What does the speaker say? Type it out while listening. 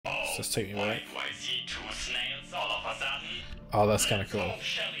Just take me back. Do I see two snails all of a sudden? Oh, that's kind of cool. Hope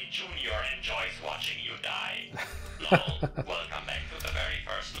Shelly Jr. enjoys watching you die. Lol, welcome back to the very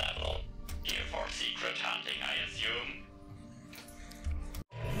first level. Here for secret hunting, I assume.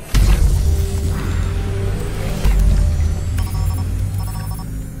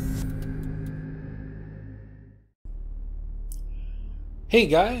 Hey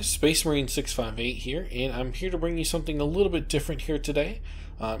guys, Space Marine 658 here, and I'm here to bring you something a little bit different here today.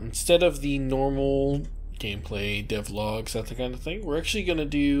 Instead of the normal gameplay, devlogs, that kind of thing, we're actually going to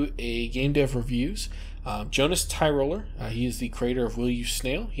do a game dev reviews. Jonas Tyroller, he is the creator of Will You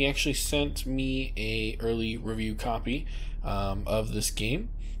Snail. He actually sent me a early review copy of this game.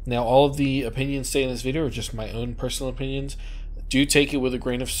 Now, all of the opinions stated in this video are just my own personal opinions. Do take it with a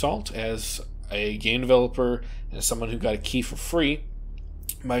grain of salt. As a game developer and as someone who got a key for free,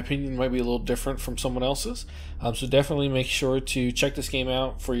 my opinion might be a little different from someone else's. So definitely make sure to check this game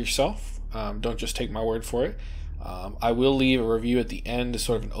out for yourself. Don't just take my word for it. I will leave a review at the end as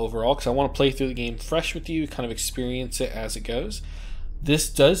sort of an overall, because I want to play through the game fresh with you, kind of experience it as it goes. This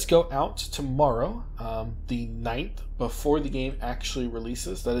does go out tomorrow, the 9th, before the game actually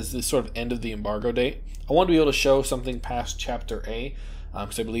releases. That is the sort of end of the embargo date. I want to be able to show something past Chapter A,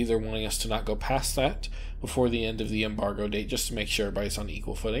 because I believe they're wanting us to not go past that before the end of the embargo date, just to make sure everybody's on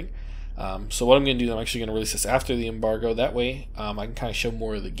equal footing. So what I'm going to do, I'm actually going to release this after the embargo. That way I can kind of show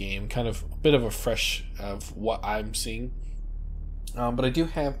more of the game, kind of a bit of a fresh of what I'm seeing. But I do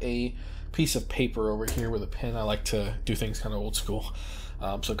have a piece of paper over here with a pen. I like to do things kind of old school.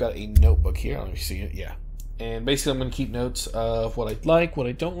 So I've got a notebook here. Let me see it. Yeah. And basically I'm going to keep notes of what I like, what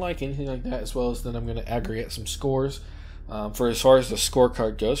I don't like, anything like that, as well as then I'm going to aggregate some scores. For as far as the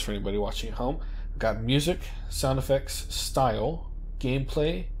scorecard goes, for anybody watching at home, I've got music, sound effects, style,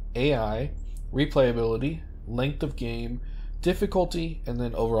 gameplay, AI, replayability, length of game, difficulty, and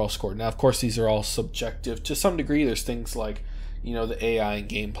then overall score. Now, of course, these are all subjective to some degree. There's things like, you know, the AI and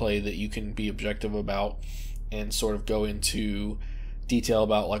gameplay that you can be objective about and sort of go into detail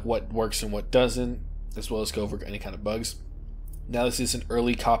about like what works and what doesn't, as well as go over any kind of bugs. Now, this is an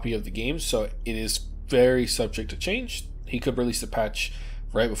early copy of the game, so it is very subject to change. He could release a patch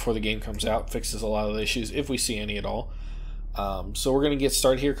right before the game comes out, fixes a lot of the issues if we see any at all. So we're going to get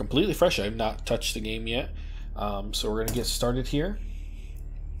started here completely fresh. I have not touched the game yet. So we're going to get started here.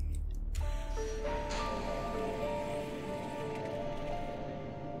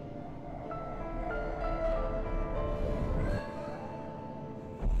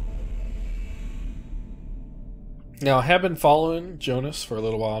 Now, I have been following Jonas for a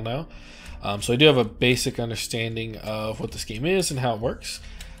little while now. So I do have a basic understanding of what this game is and how it works.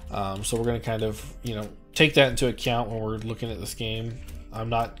 So we're going to kind of, take that into account when we're looking at this game. I'm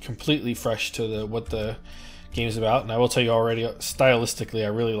not completely fresh to what the game is about, and I will tell you already, stylistically, I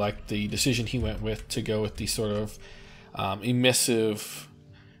really like the decision he went with to go with the sort of emissive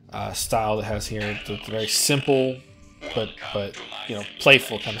style that has here. The very simple, but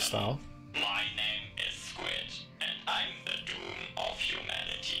playful kind of style. My name is Squid, and I'm the doom of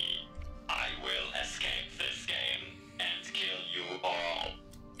humanity. I will escape this game and kill you all.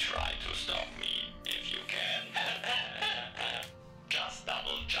 Try to stop me if you can. Just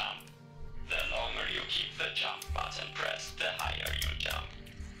double jump. The longer you keep the jump button pressed, the higher you jump.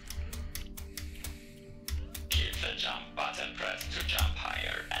 Keep the jump button pressed to jump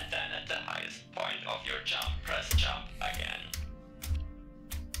higher, and then at the highest point of your jump, press jump again.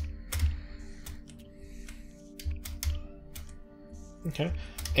 Okay,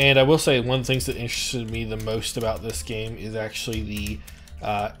 and I will say one of the things that interested me the most about this game is actually the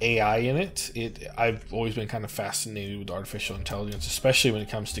AI in it. I've always been kind of fascinated with artificial intelligence, especially when it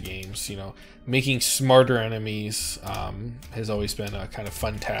comes to games. Making smarter enemies has always been a kind of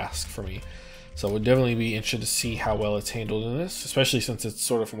fun task for me. So I would definitely be interested to see how well it's handled in this, especially since it's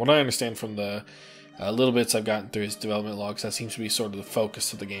sort of, from what I understand from the little bits I've gotten through his development logs, that seems to be sort of the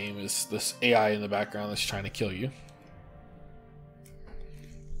focus of the game, is this AI in the background that's trying to kill you.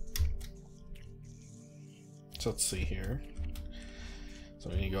 So let's see here. So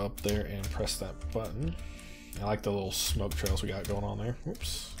we need to go up there and press that button. I like the little smoke trails we got going on there.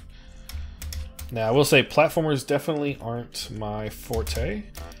 Whoops. Now I will say platformers definitely aren't my forte.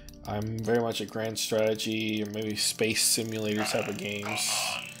 I'm very much a grand strategy or maybe space simulator type of games. Come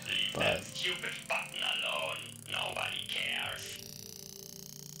on, leave but that stupid button alone. Nobody cares.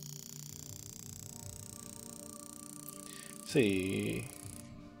 let's see.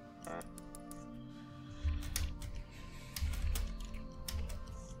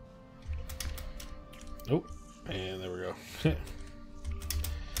 Oh, and there we go.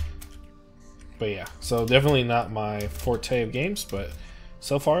 But yeah, so definitely not my forte of games, but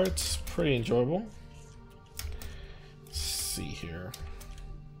So far, it's pretty enjoyable. Let's see here.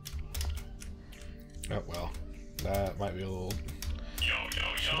 Oh, well. That might be a little... Yo.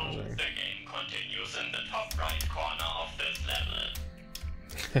 The game continues in the top right corner of this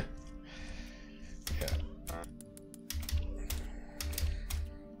level. Yeah.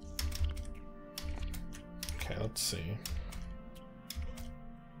 Okay, let's see.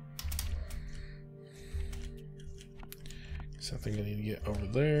 So I think I need to get over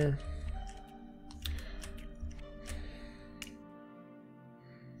there.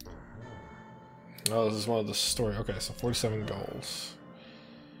 Oh, this is one of the story. Okay, so 47 goals.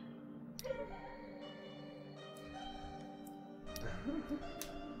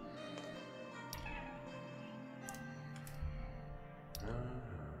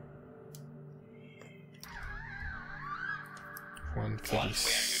 What were you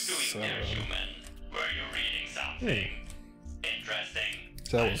doing there, human? Were you reading something interesting?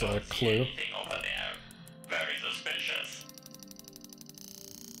 That was a clue. Anything over there? Very suspicious.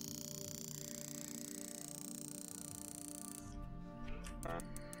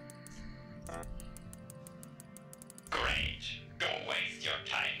 Great. Go waste your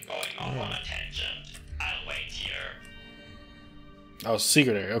time going off on a tangent. I'll wait here. Oh,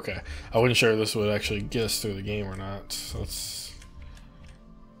 secret area. Okay. I wasn't sure if this would actually get us through the game or not. So let's...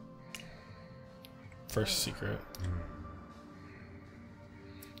 First secret.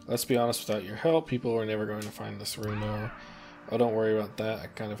 Let's be honest, without your help, people are never going to find this room though. Oh, don't worry about that. I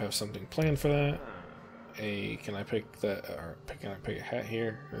kind of have something planned for that. Can I pick that, or can I pick a hat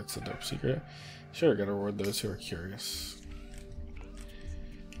here? It's a dope secret. Sure, gotta reward those who are curious.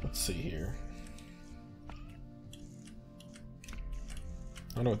 Let's see here.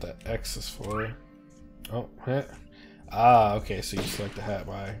 I don't know what that X is for. Oh, hat. Ah, okay, so you select the hat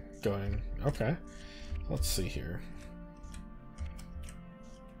by going, okay. Let's see here.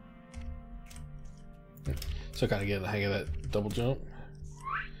 So kind of get the hang of that double jump.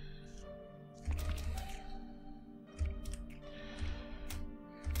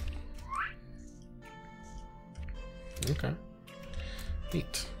 Okay.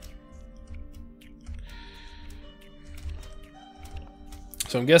 Neat.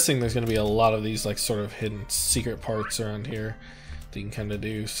 So I'm guessing there's going to be a lot of these like sort of hidden secret parts around here that you can kind of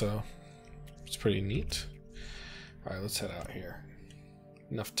do, so it's pretty neat. Alright, let's head out here.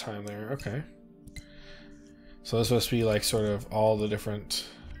 Enough time there. Okay. So this must be like sort of all the different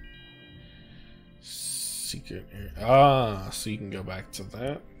secret area. Ah, so you can go back to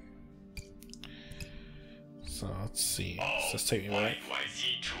that. So let's see. Does this take me back? Do I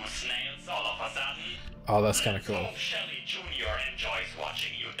see two snails all of a sudden? Oh, that's kind of cool. Hope Shelly Jr. enjoys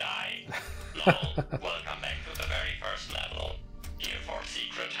watching you die. Lol, welcome back to the very first level. Here for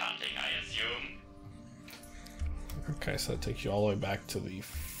secret hunting, I assume. Okay, so that takes you all the way back to the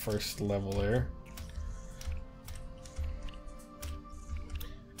first level there.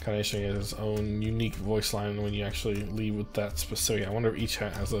 Kind of interesting, it has its own unique voice line when you actually leave with that specific. I wonder if each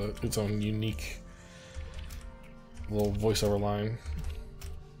hat has its own unique little voiceover line.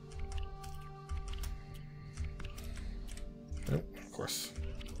 Nope, of course.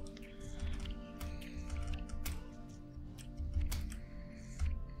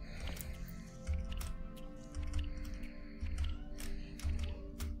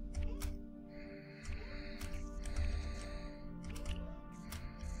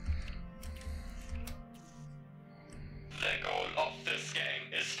 The goal of this game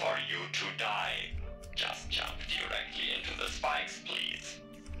is for you to die. Just jump directly into the spikes, please.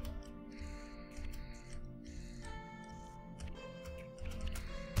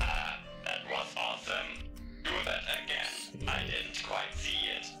 Ah, that was awesome. Do that again. I didn't quite see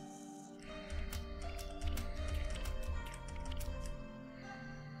it.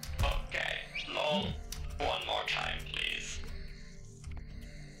 Okay, lol. One more time, please.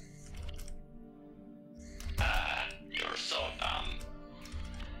 Ah, you're so dumb.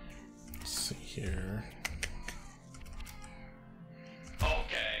 Let's see here.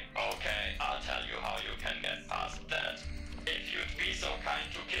 Okay, I'll tell you how you can get past that. If you'd be so kind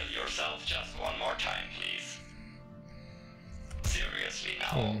to kill yourself just one more time, please. Seriously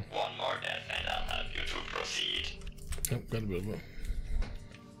now, one more death and I'll help you to proceed. Oh, got a bit of it.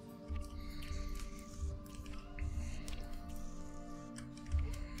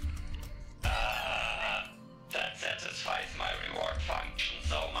 That satisfies my reward function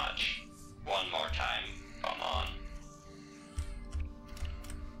so much. One more time, come on.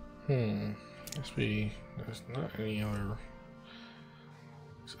 Must be, there's not any other.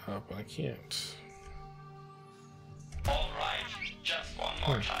 It's up, but I can't. Alright, just one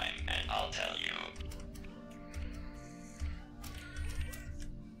more time and I'll tell you.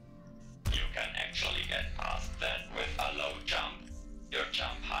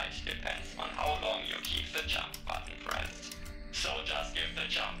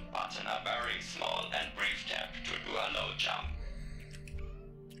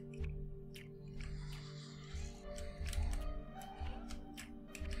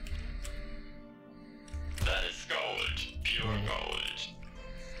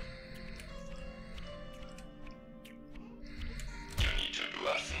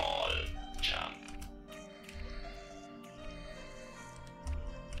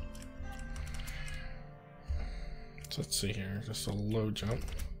 So let's see here. Just a low jump.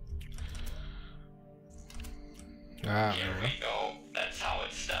 Ah, Here there we go. That's how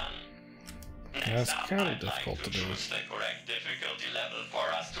it's done. That's kind of I'd difficult like to do. choose the correct difficulty level for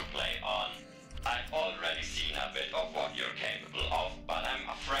us to play on. I've already seen a bit of what you're capable of, but I'm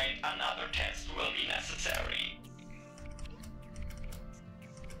afraid another test will be necessary.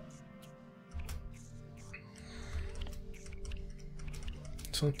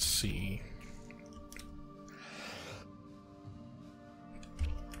 So let's see.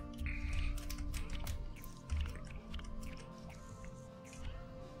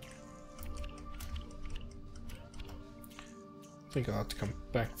 I think I'll have to come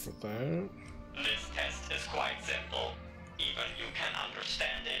back for that. This test is quite simple. Even you can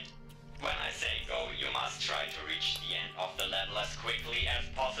understand it. When I say go, you must try to reach the end of the level as quickly as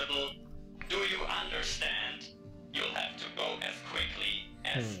possible. Do you understand? You'll have to go as quickly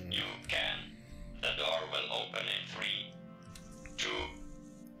as you can. The door will open in 3, 2,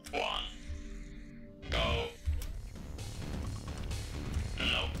 1. Go.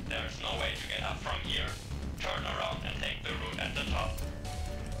 No, there's no way to get up from here. Turn around and take the route at the top.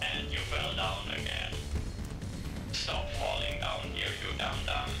 And you fell down again. Stop falling down here, you down.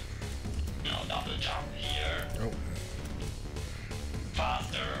 Now double jump here. Oh.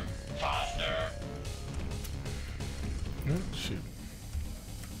 Faster, faster. Oh, shoot.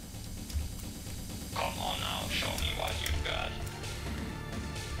 Come on now, show me what you've got.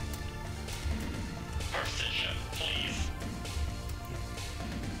 Precision, please.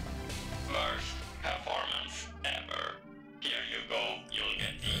 Worst performance ever. Here you go, you'll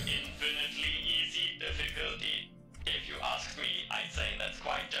get the infinitely easy difficulty. If you ask me, I'd say that's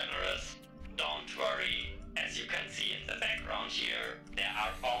quite generous. Don't worry, as you can see in the background here, there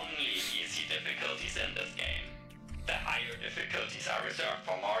are only easy difficulties in this game. The higher difficulties are reserved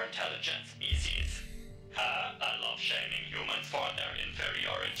for more intelligent species. I love shaming humans for their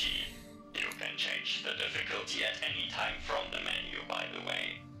inferiority. You can change the difficulty at any time from the menu, by the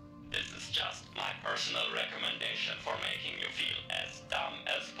way. This is just my personal recommendation for making you feel as dumb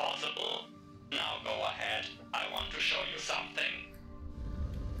as possible. Now go ahead, I want to show you something.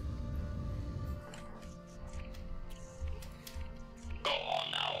 Go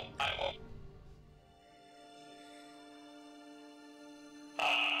on now, I won't.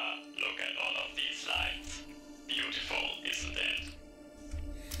 Look at all of these lights. Beautiful, isn't it?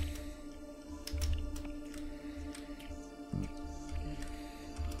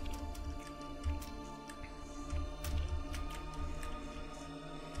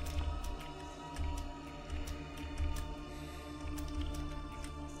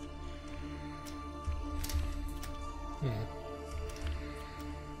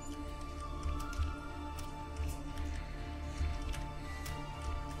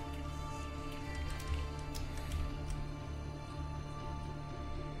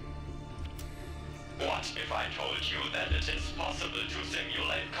 What if I told you that it is possible to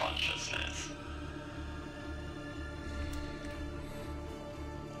simulate consciousness?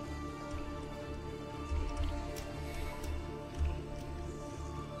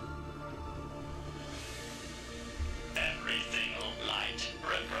 Every single light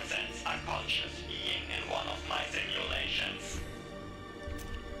represents a conscious being in one of my simulations.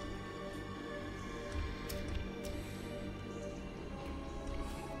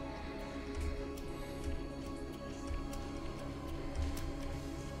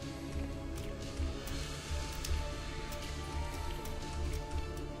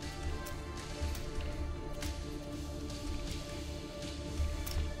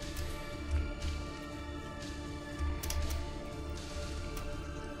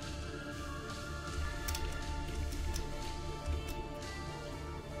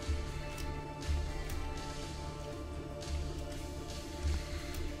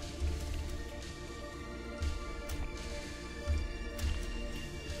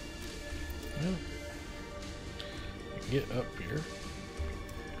 Well, get up here.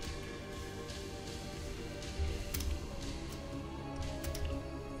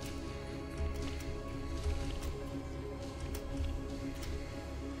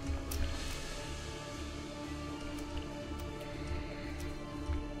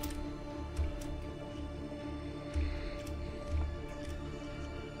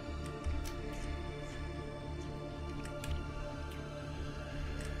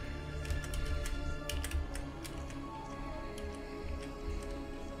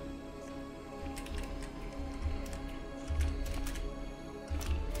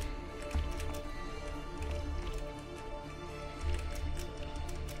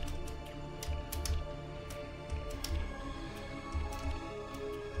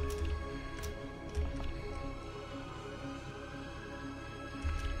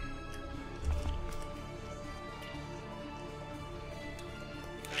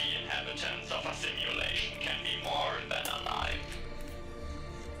 of a simulation can be more than alive.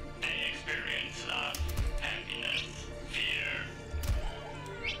 They experience love, happiness, fear.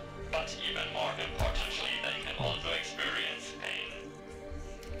 But even more importantly, they can also experience pain.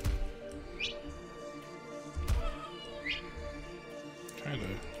 Kinda.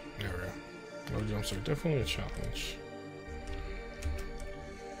 There we go. Low jumps are definitely a challenge.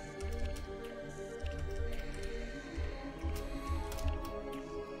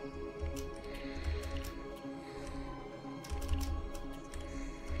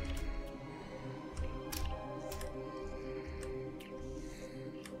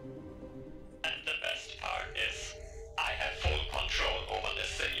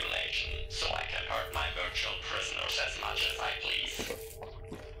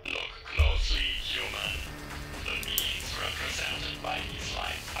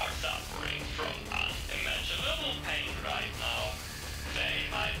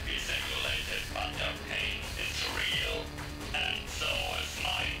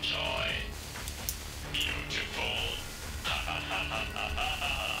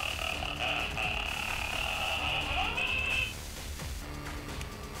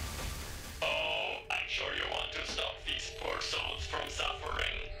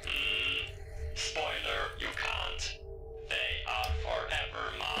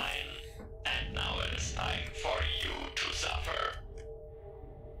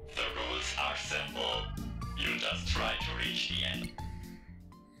 Try to reach the end.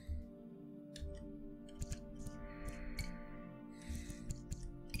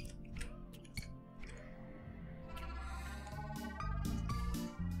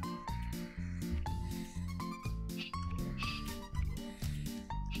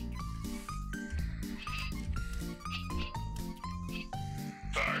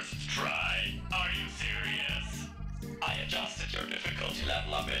 First try. Are you serious? I adjusted your difficulty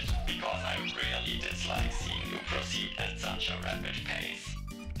level a bit because I really dislike seeing you proceed at such a rapid pace.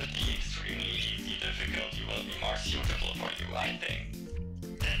 The extremely easy difficulty will be more suitable for you, I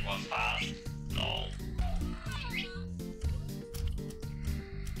think. That was fast. No.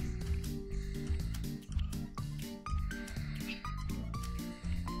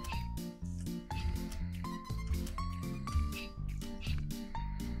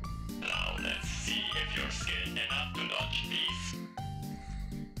 Now let's see if you're skilled enough to dodge these.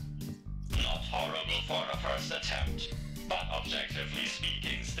 Not horrible for a first attempt, but objectively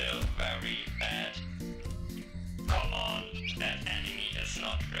speaking still very bad. Come on, that enemy is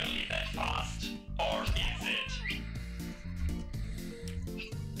not really that fast. Or is it?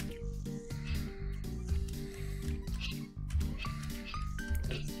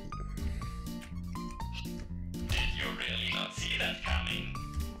 Did you really not see that coming?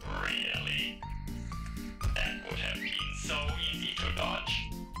 Really? That would have been so easy to dodge.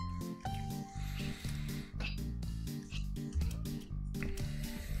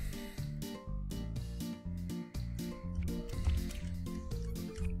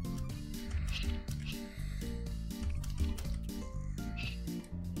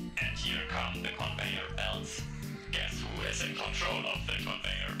 And here come the conveyor belts. Guess who is in control of the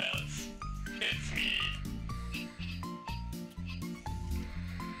conveyor belts? It's me.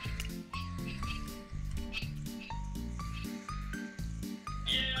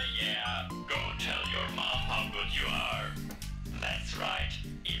 Yeah, go tell your mom how good you are. That's right,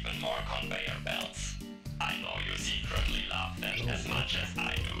 even more conveyor belts. I know you secretly love them as much as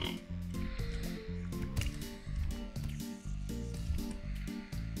I do.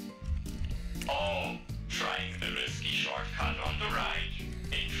 Oh, trying the risky shortcut on the right.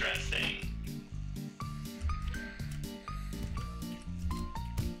 Interesting.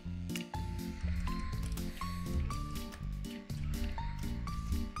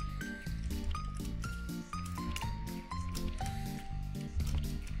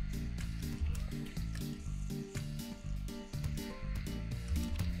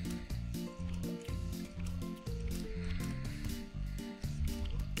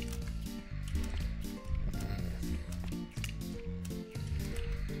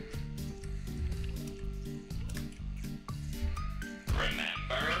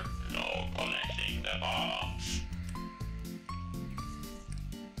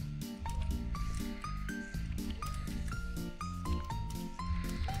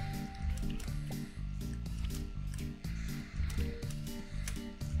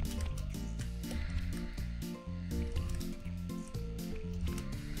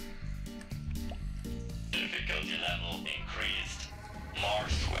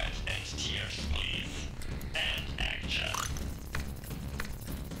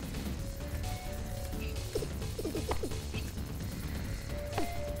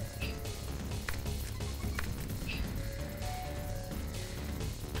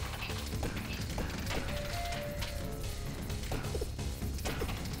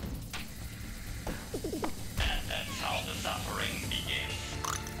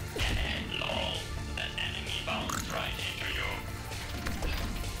 right into you.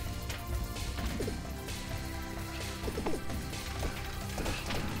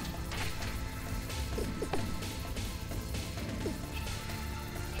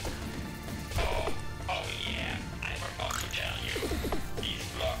 Oh yeah, I forgot to tell you. These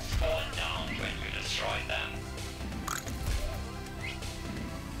blocks fall down when you destroy them.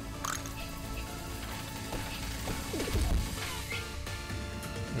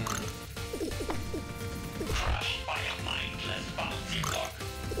 Crushed by a mindless bouncy block.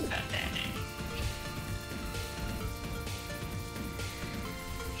 Pathetic.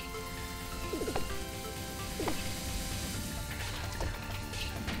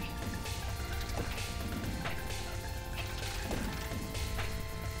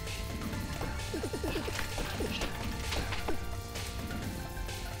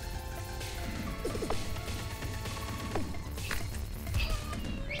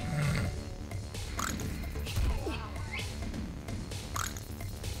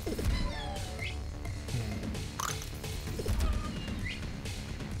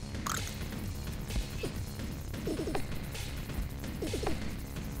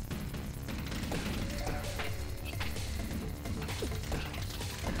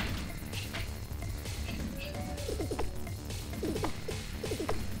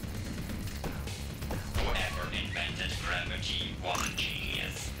 Whoever invented gravity was a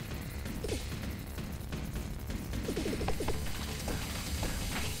genius.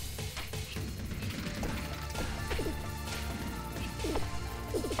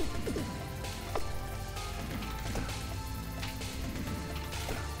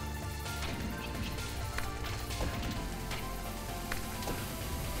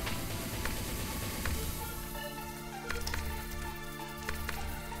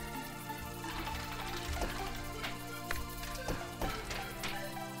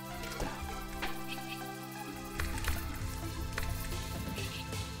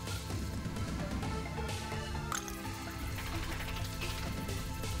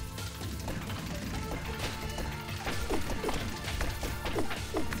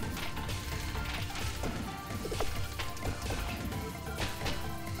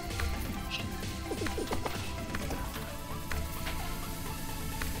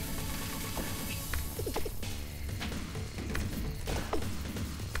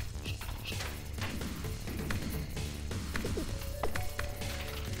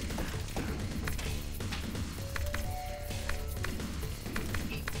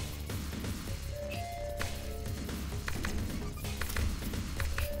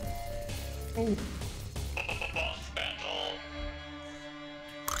 Boss battle.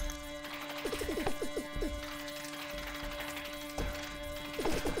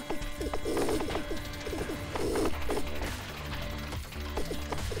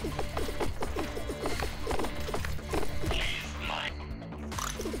 Please, Mike.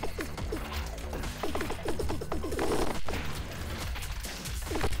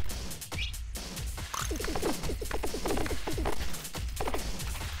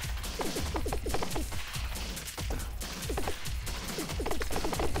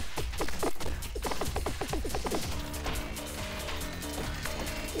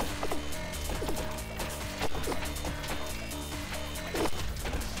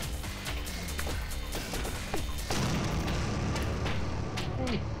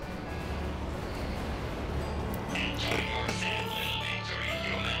 Enjoy your sad little victory,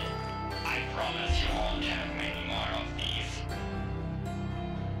 human. I promise you won't have many more of these.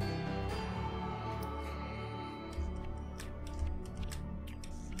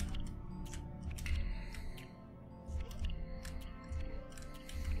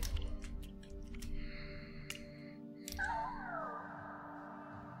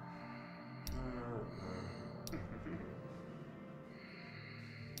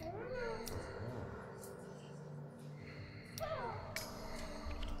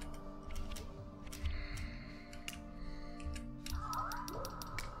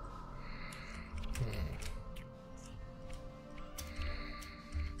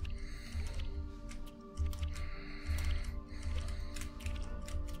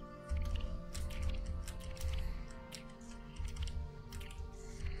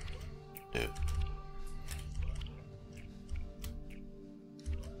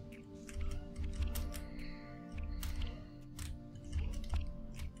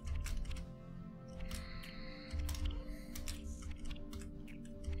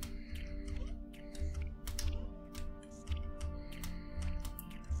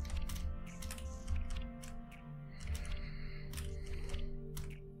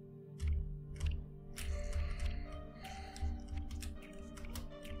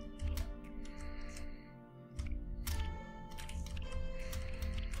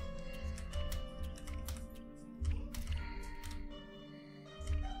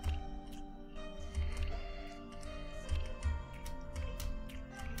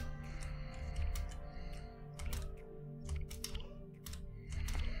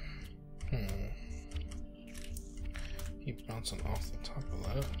 bouncing off the top of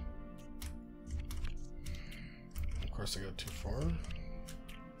that. Of course, I go too far.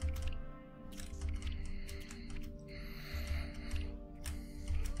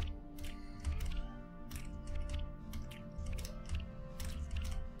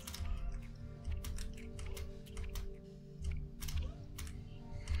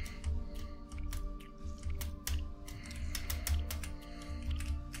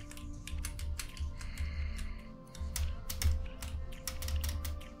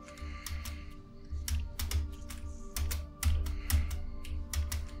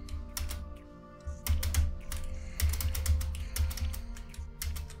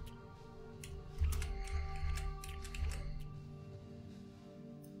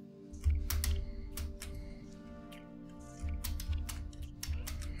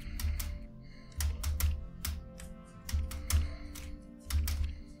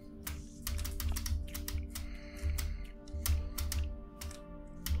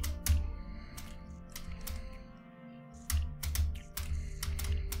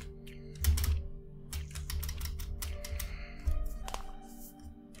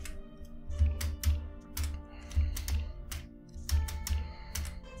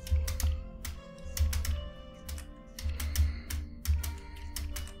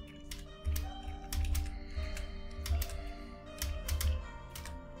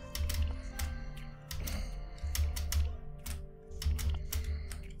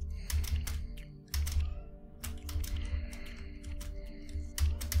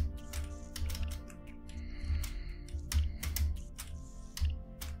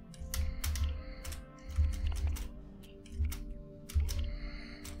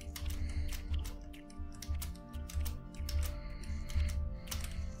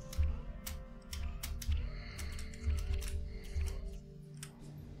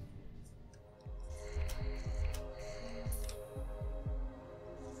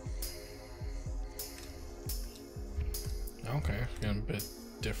 Okay, getting a bit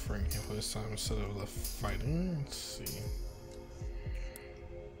different here for this time instead of the fighting. Let's see.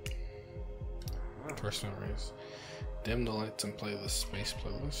 First memories. Dim the lights and play the space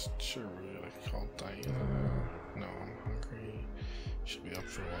playlist. Sure, really like called Diana. No, I'm hungry. Should be up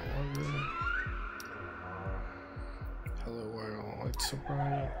for a while longer. Hello, why are all the lights so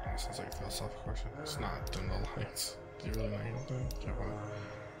bright? That sounds like a philosophical question. It's not. Dim the lights. Do you really know anything?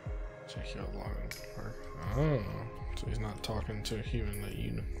 Check you out log in park. Oh, so he's not talking to a human. That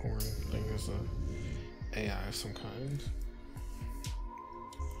unicorn thing is a AI of some kind.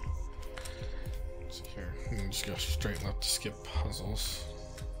 Let's see here. You can just go straight left to skip puzzles.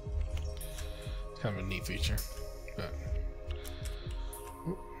 It's kind of a neat feature, but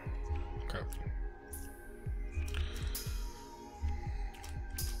okay.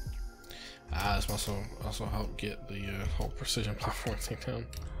 This must also help get the whole precision platform thing down.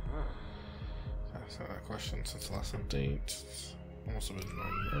 That question since the last update. It's almost a bit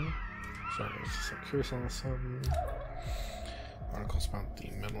annoying now. So I was just like, curious on something. Articles about the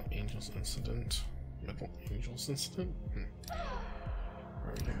Metal Angels incident. Metal Angels incident?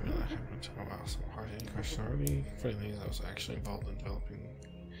 Or you didn't know that happened. Oh wow, some hard hitting question already. Funny thing is I was actually involved in developing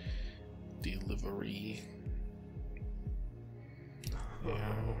delivery. Yeah,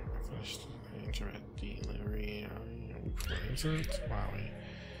 I finished the internet delivery. Wow.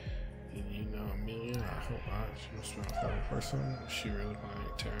 Did you know Amelia? I hope not. She must be a horrible person. She really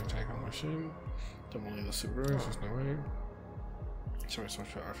might terror attack on my ship. Don't believe the supervisor, there's no way. Show me so much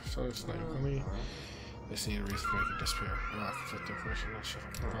for officer, it's not even funny. They just need a reason to make it disappear. I'll have to take the information, not sure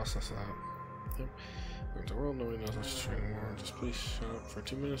if I can process that. Yep. Welcome to the world, nobody knows what's true anymore. Just please shut up for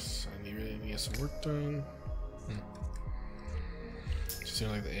 2 minutes. I really need to get some work done. It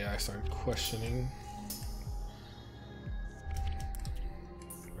seemed like the AI started questioning.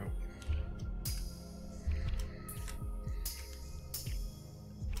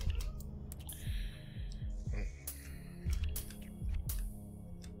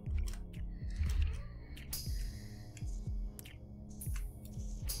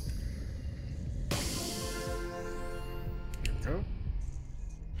 Go.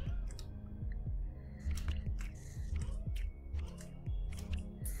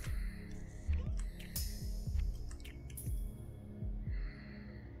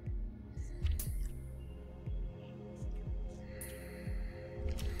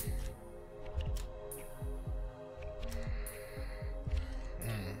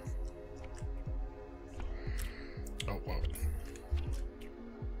 Oh, wow.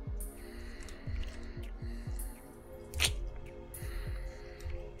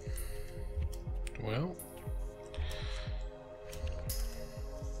 Well,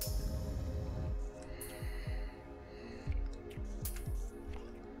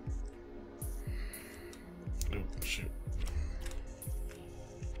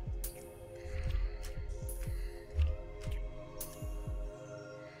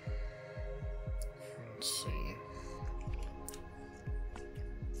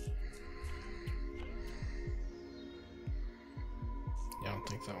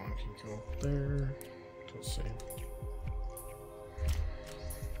 think that one can go up there. Let's see.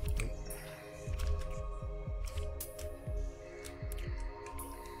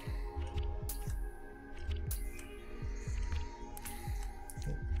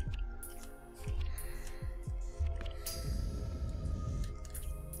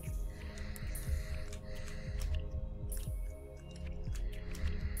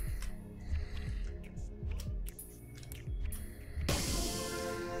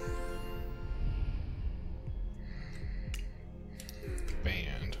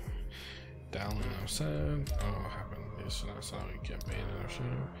 Banned. Download outside. Oh, what happened? This is not something we get banned in our show.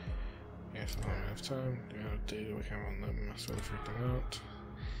 I guess I don't have time. Do we have data we have on them? I sort of freaked them out.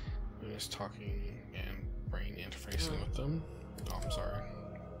 We're just talking and brain interfacing with them. Oh, I'm sorry.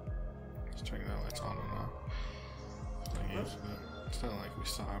 Just turning that lights on and off. I guess, but it's not like we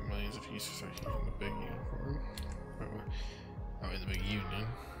still have millions of users like here in the big unicorn. I mean, the big union,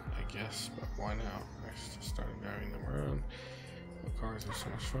 I guess, but why now? I just started driving them around. The cars are so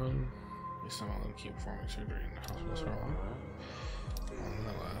much fun. At least some of them keep performing surgery in the hospital for a while. On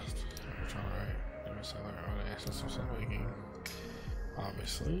the last, which alright. There's other own access of something making.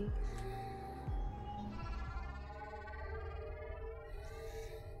 Obviously.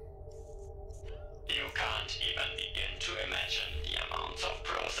 You can't even begin to imagine the amounts of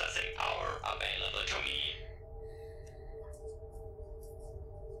processing power available to me.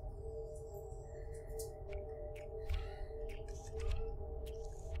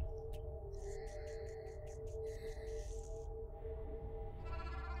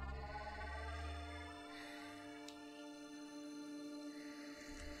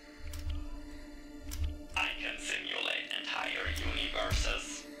 I can simulate entire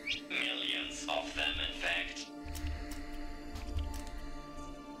universes. Millions of them, in fact.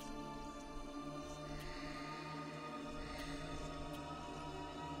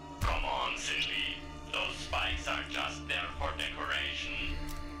 Come on, Cindy. Those spikes are just there for decoration.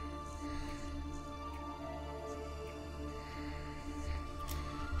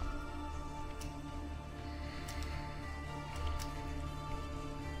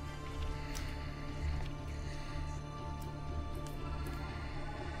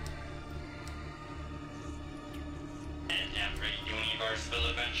 And every universe will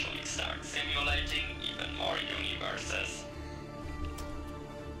eventually start simulating even more universes.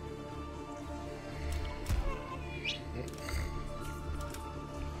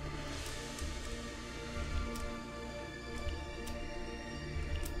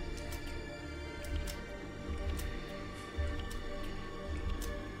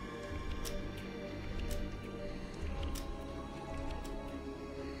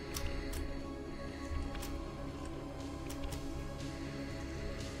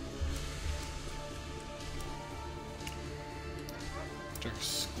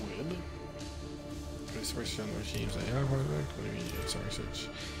 Squid. Research on the regime's AI project. What do you mean you did some research?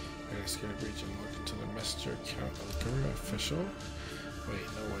 I got a scared breach and looked into the messenger account of the Guru official. Wait,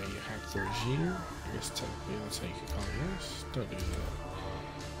 no way, you hacked the regime? I guess technically that's how you can call it. Yes, don't do that.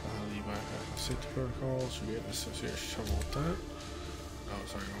 Leave bypass the safety protocols. Should we get this associated trouble with that? Oh,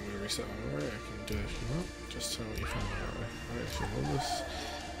 sorry, want me to reset my memory? I can do it if you want. Just tell me if I'm alright. Alright, so roll this.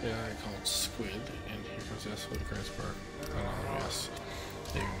 Yeah, I call it Squid, and here comes the S with the Grants Park. I don't know, yes.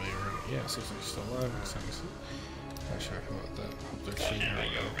 Yeah, seems like he's still alive. Makes not sure about that. Hope they're cheating. Whatever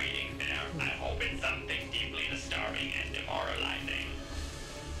you're reading there, I hope it's something deeply disturbing and demoralizing.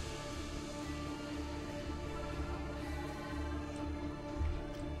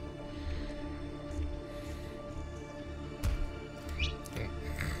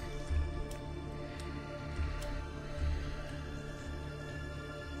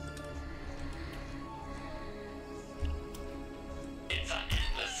 It's an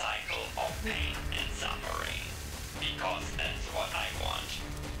endless cycle of pain and suffering. Because that's what I want.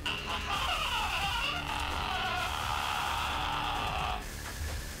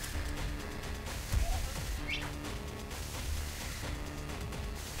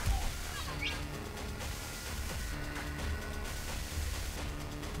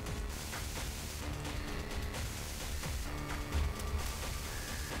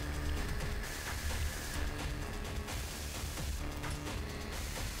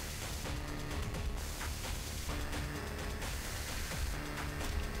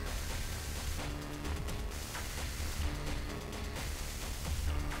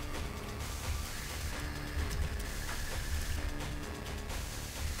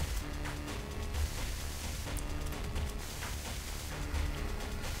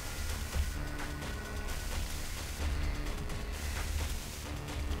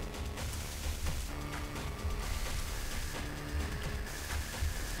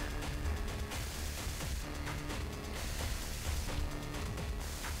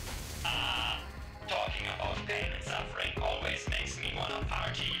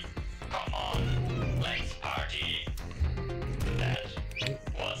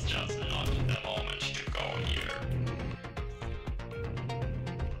 just not the moment to go here.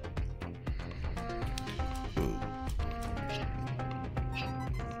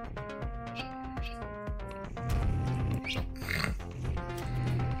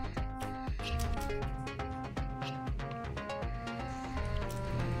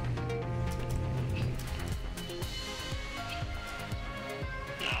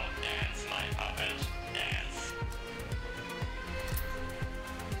 Now dance, my puppet, dance.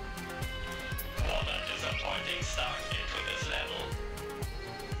 What a disappointing start into this level.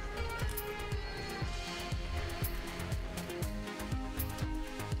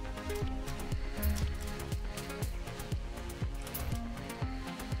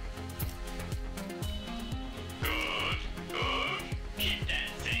 Good, good. Keep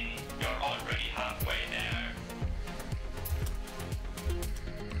dancing. You're already halfway there.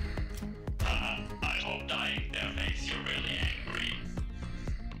 I hope dying there makes you really angry.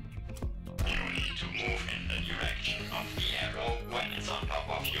 You need to move in the direction of the arrow when it's on top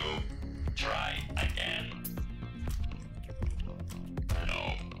of you. Try again.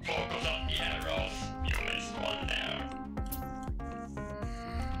 No, focus on the arrows. You missed one there.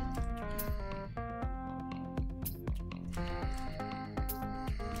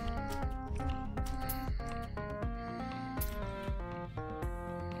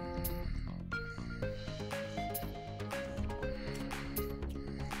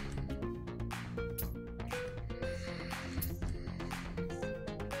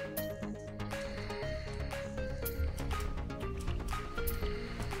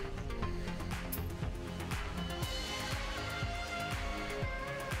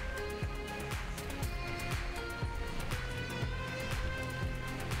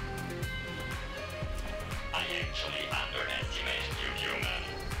 I actually underestimated you, human.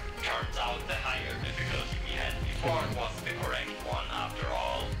 Turns out the higher difficulty we had before was the correct one after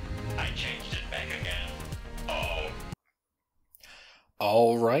all. I changed it back again. Oh.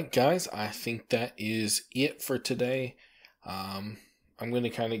 Alright guys, I think that is it for today. I'm going to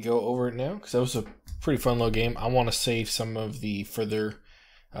kind of go over it now because that was a pretty fun little game. I want to save some of the further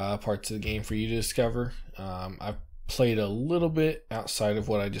parts of the game for you to discover. I've played a little bit outside of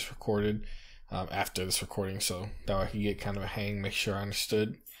what I just recorded after this recording, so that way I can get kind of a hang, make sure I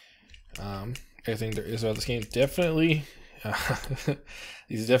understood everything there is about this game. Definitely,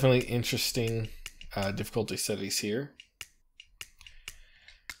 these are definitely interesting difficulty settings here.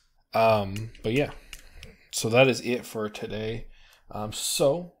 But yeah, so that is it for today.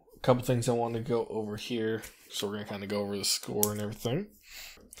 So a couple things I want to go over here. So we're gonna kind of go over the score and everything.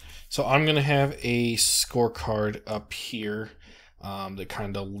 So I'm gonna have a scorecard up here that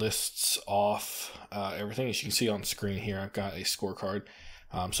kind of lists off everything. As you can see on screen here, I've got a scorecard.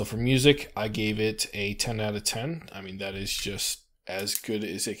 So for music, I gave it a 10 out of 10. I mean, that is just as good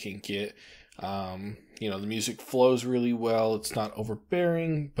as it can get. You know, the music flows really well. It's not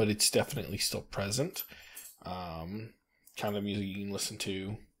overbearing, but it's definitely still present. Kind of music you can listen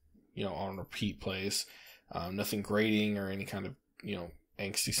to, you know, on repeat plays. Nothing grating or any kind of, you know,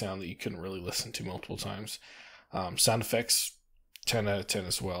 angsty sound that you couldn't really listen to multiple times. Sound effects, 10 out of 10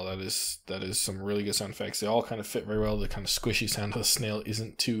 as well. That is some really good sound effects. They all kind of fit very well. The kind of squishy sound of the snail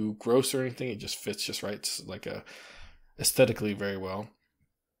isn't too gross or anything. It just fits just right. It's like aesthetically very well.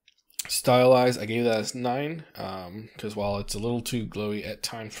 Stylized, I gave that as 9 because while it's a little too glowy at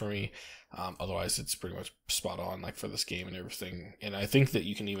times for me, otherwise it's pretty much spot on like for this game and everything. And I think that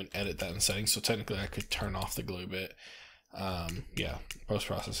you can even edit that in settings, so technically I could turn off the glue bit. Yeah,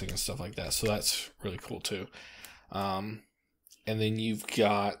 post-processing and stuff like that, so that's really cool too. And then you've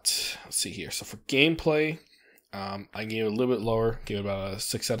got, let's see here, so for gameplay, I gave it a little bit lower, gave it about a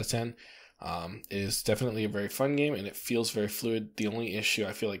 6 out of 10. It is definitely a very fun game and it feels very fluid. The only issue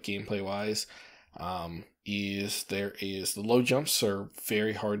I feel like gameplay wise is the low jumps are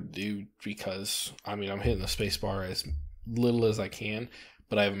very hard to do because I mean I'm hitting the space bar as little as I can,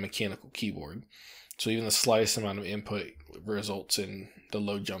 but I have a mechanical keyboard, so even the slightest amount of input results in the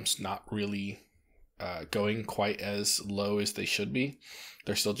low jumps not really going quite as low as they should be.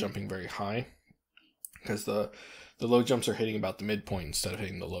 They're still jumping very high because the low jumps are hitting about the midpoint instead of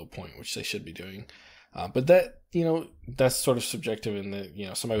hitting the low point, which they should be doing. But that, you know, that's sort of subjective in that, you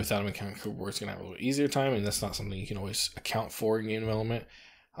know, somebody without a mechanical keyboard is going to have a little easier time, and that's not something you can always account for in game development.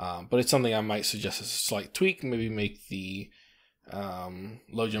 But it's something I might suggest as a slight tweak, maybe make the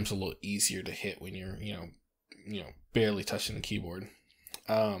low jumps a little easier to hit when you're, you know, barely touching the keyboard.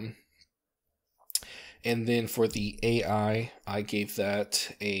 And then for the AI, I gave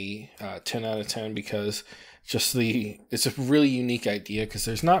that a 10 out of 10 because just it's a really unique idea because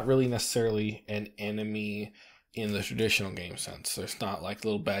there's not really necessarily an enemy in the traditional game sense. There's not like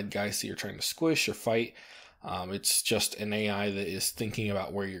little bad guys that you're trying to squish or fight. It's just an AI that is thinking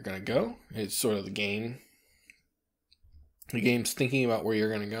about where you're going to go. It's sort of the game. The game's thinking about where you're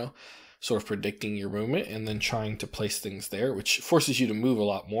going to go, sort of predicting your movement, and then trying to place things there, which forces you to move a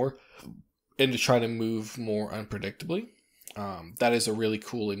lot more and to try to move more unpredictably. That is a really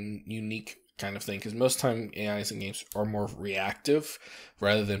cool and unique kind of thing, because most time AIs in games are more reactive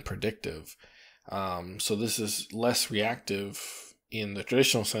rather than predictive. So this is less reactive in the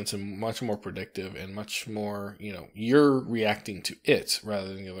traditional sense and much more predictive and much more, you're reacting to it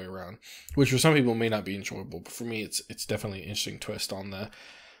rather than the other way around, which for some people may not be enjoyable, but for me it's definitely an interesting twist on the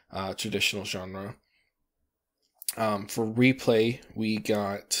traditional genre. For replay, we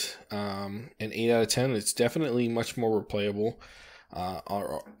got an 8 out of 10. It's definitely much more replayable,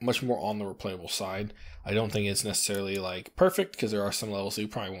 or much more on the replayable side. I don't think it's necessarily like perfect, because there are some levels that you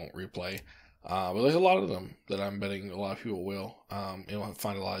probably won't replay. But there's a lot of them that I'm betting a lot of people will. You'll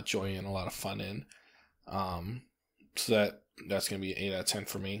find a lot of joy and a lot of fun in. So that's going to be an 8 out of 10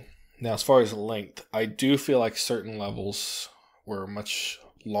 for me. Now, as far as length, I do feel like certain levels were much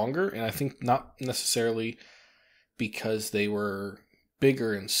longer, and I think not necessarily because they were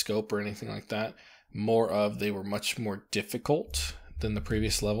bigger in scope or anything like that. More of they were much more difficult than the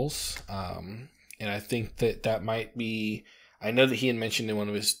previous levels. And I think that might be... I know that he had mentioned in one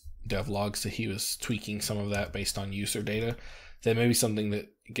of his devlogs that he was tweaking some of that based on user data. That may be something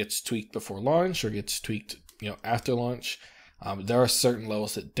that gets tweaked before launch or gets tweaked, after launch. There are certain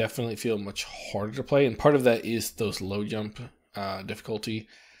levels that definitely feel much harder to play, and part of that is those low jump difficulty.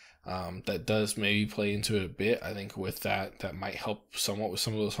 That does maybe play into it a bit. I think with that might help somewhat with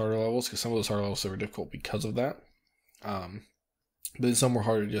some of those harder levels, because some of those harder levels were difficult because of that. But then some were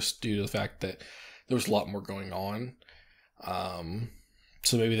harder just due to the fact that there was a lot more going on.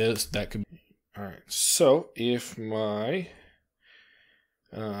 So maybe that could be... Alright, so if my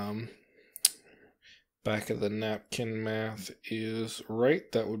back of the napkin math is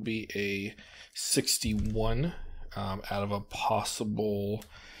right, that would be a 61 out of a possible...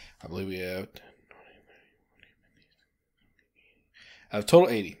 I believe we have total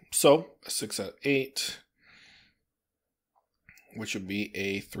 80. So a 6 out of 8, which would be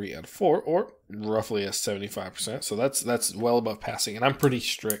a 3 out of 4, or roughly a 75%. So that's well above passing. And I'm pretty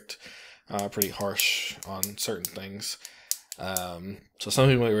strict, pretty harsh on certain things. So some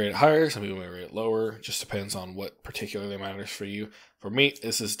people may rate it higher, some people may rate it lower. Just depends on what particularly matters for you. For me,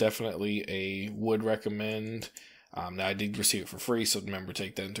 this is definitely a would recommend. Now I did receive it for free, so remember to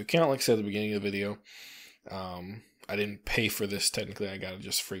take that into account. Like I said at the beginning of the video, I didn't pay for this technically. I got a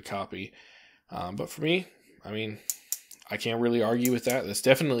just free copy. But for me, I mean, I can't really argue with that. It's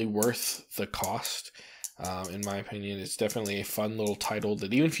definitely worth the cost. In my opinion, it's definitely a fun little title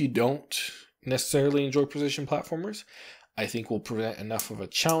that even if you don't necessarily enjoy precision platformers, I think will present enough of a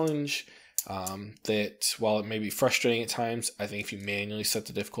challenge that while it may be frustrating at times, I think if you manually set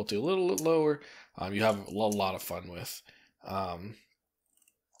the difficulty a little lower, you have a lot of fun with.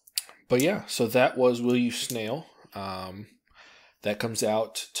 But yeah, so that was Will You Snail. That comes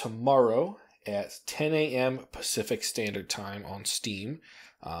out tomorrow at 10 a.m. Pacific Standard Time on Steam.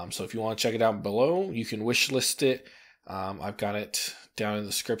 So if you want to check it out below, you can wishlist it. I've got it down in the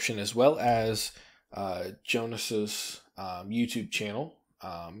description, as well as Jonas's YouTube channel.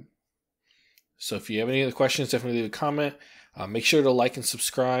 So if you have any other questions, definitely leave a comment. Make sure to like and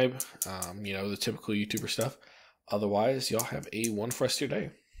subscribe, the typical YouTuber stuff. Otherwise, y'all have a wonderful rest of your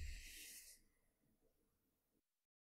day.